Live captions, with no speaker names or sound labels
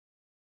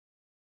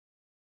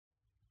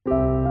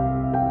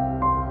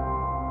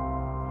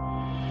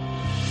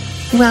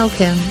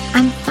Welcome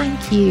and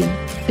thank you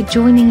for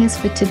joining us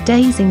for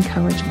today's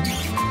encouragement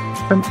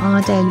from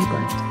Our Daily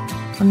Bread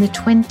on the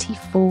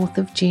 24th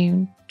of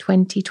June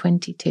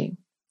 2022.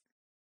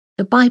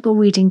 The Bible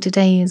reading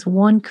today is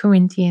 1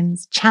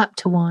 Corinthians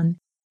chapter 1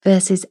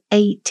 verses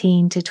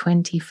 18 to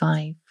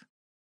 25.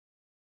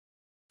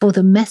 For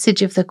the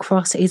message of the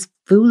cross is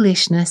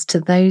foolishness to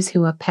those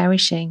who are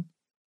perishing,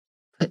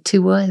 but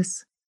to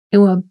us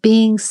who are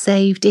being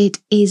saved it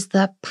is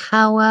the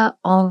power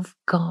of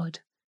God.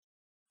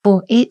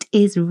 For it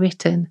is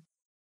written,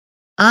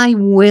 I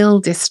will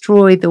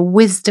destroy the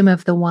wisdom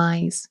of the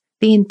wise,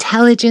 the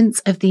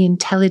intelligence of the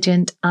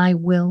intelligent I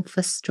will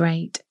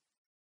frustrate.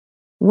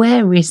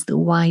 Where is the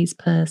wise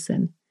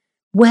person?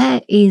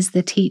 Where is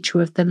the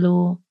teacher of the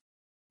law?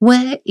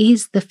 Where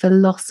is the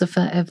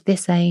philosopher of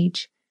this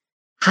age?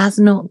 Has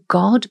not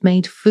God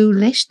made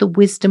foolish the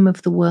wisdom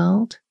of the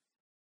world?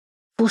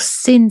 For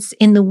since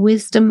in the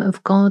wisdom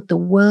of God the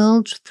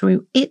world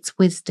through its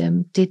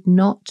wisdom did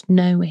not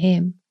know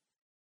him,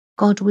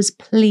 God was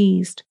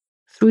pleased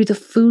through the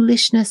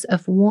foolishness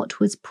of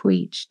what was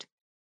preached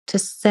to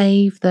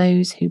save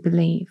those who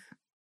believe.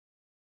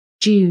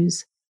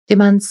 Jews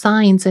demand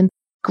signs and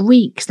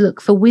Greeks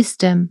look for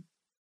wisdom,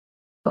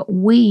 but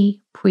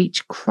we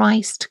preach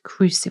Christ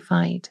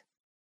crucified,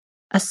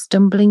 a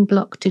stumbling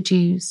block to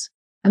Jews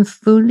and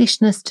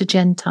foolishness to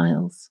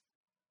Gentiles.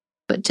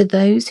 But to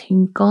those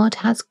whom God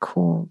has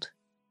called,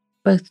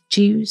 both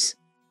Jews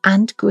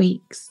and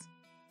Greeks,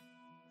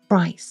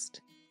 Christ,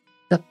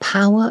 the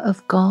power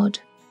of God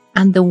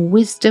and the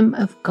wisdom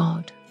of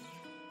God.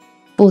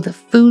 For the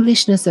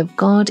foolishness of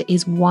God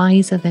is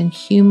wiser than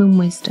human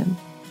wisdom,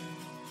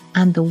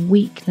 and the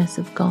weakness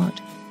of God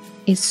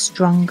is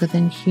stronger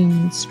than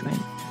human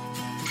strength.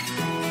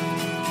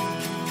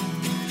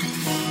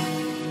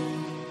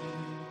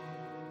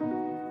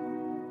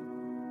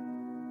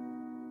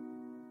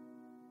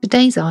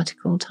 Today's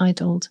article,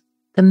 titled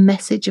The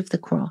Message of the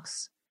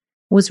Cross,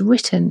 was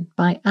written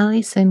by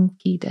Alison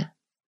Kida.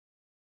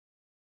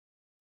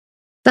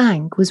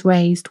 Zhang was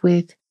raised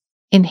with,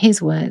 in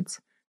his words,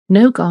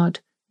 no God,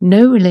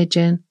 no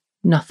religion,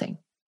 nothing.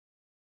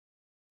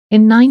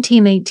 In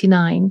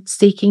 1989,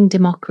 seeking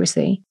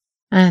democracy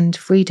and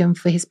freedom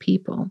for his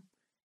people,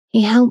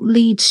 he helped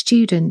lead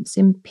students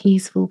in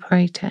peaceful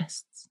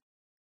protests.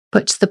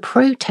 But the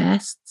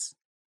protests,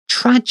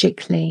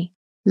 tragically,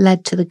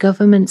 led to the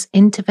government's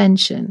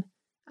intervention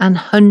and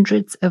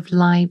hundreds of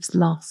lives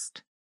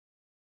lost.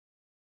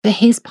 For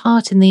his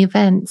part in the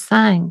event,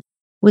 Zhang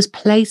was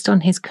placed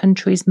on his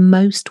country's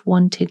most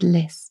wanted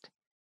list.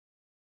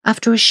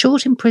 After a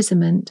short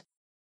imprisonment,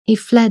 he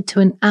fled to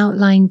an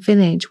outlying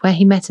village where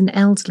he met an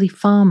elderly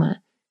farmer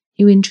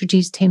who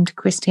introduced him to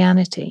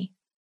Christianity.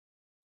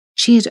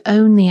 She had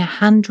only a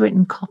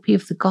handwritten copy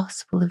of the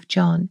Gospel of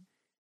John,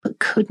 but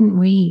couldn't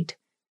read,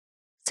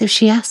 so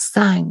she asked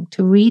Zhang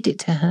to read it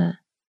to her.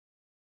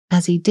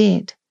 As he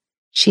did,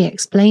 she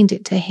explained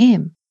it to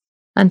him,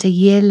 and a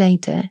year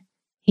later,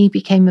 he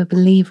became a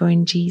believer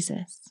in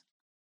Jesus.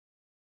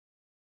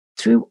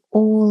 Through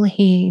all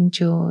he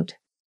endured,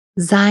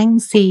 Zhang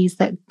sees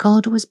that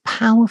God was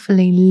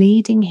powerfully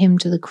leading him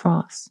to the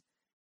cross,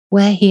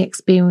 where he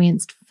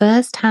experienced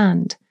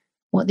firsthand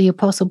what the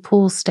Apostle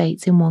Paul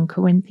states in 1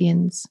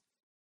 Corinthians.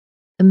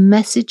 The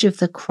message of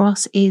the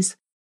cross is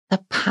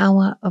the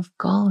power of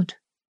God.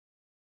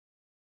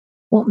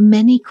 What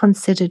many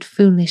considered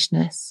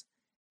foolishness,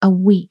 a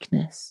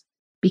weakness,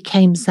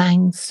 became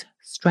Zhang's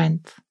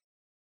strength.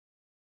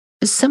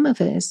 For some of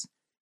us,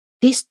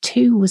 this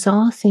too was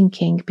our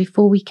thinking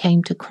before we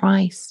came to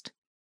Christ.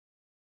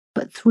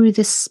 But through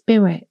the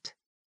Spirit,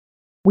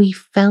 we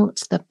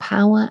felt the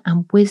power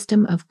and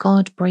wisdom of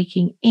God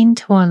breaking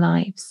into our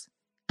lives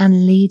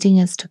and leading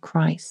us to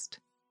Christ.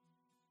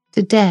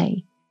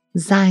 Today,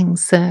 Zhang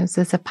serves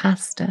as a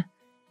pastor,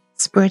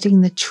 spreading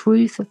the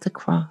truth of the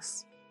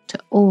cross to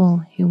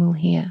all who will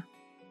hear.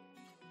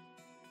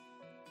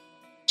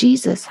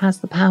 Jesus has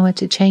the power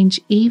to change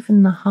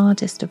even the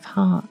hardest of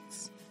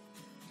hearts.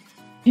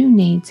 Who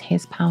needs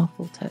his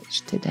powerful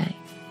touch today?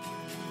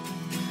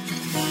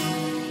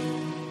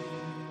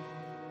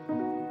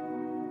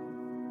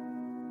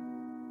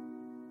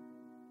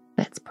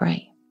 Let's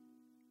pray.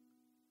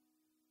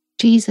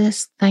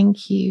 Jesus,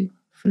 thank you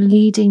for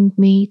leading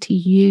me to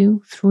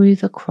you through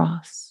the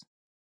cross.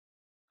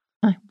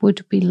 I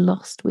would be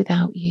lost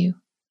without you.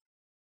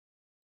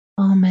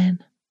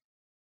 Amen.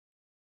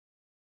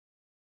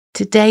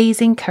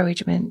 Today's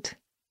encouragement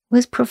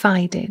was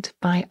provided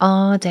by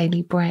Our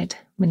Daily Bread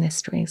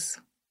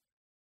Ministries.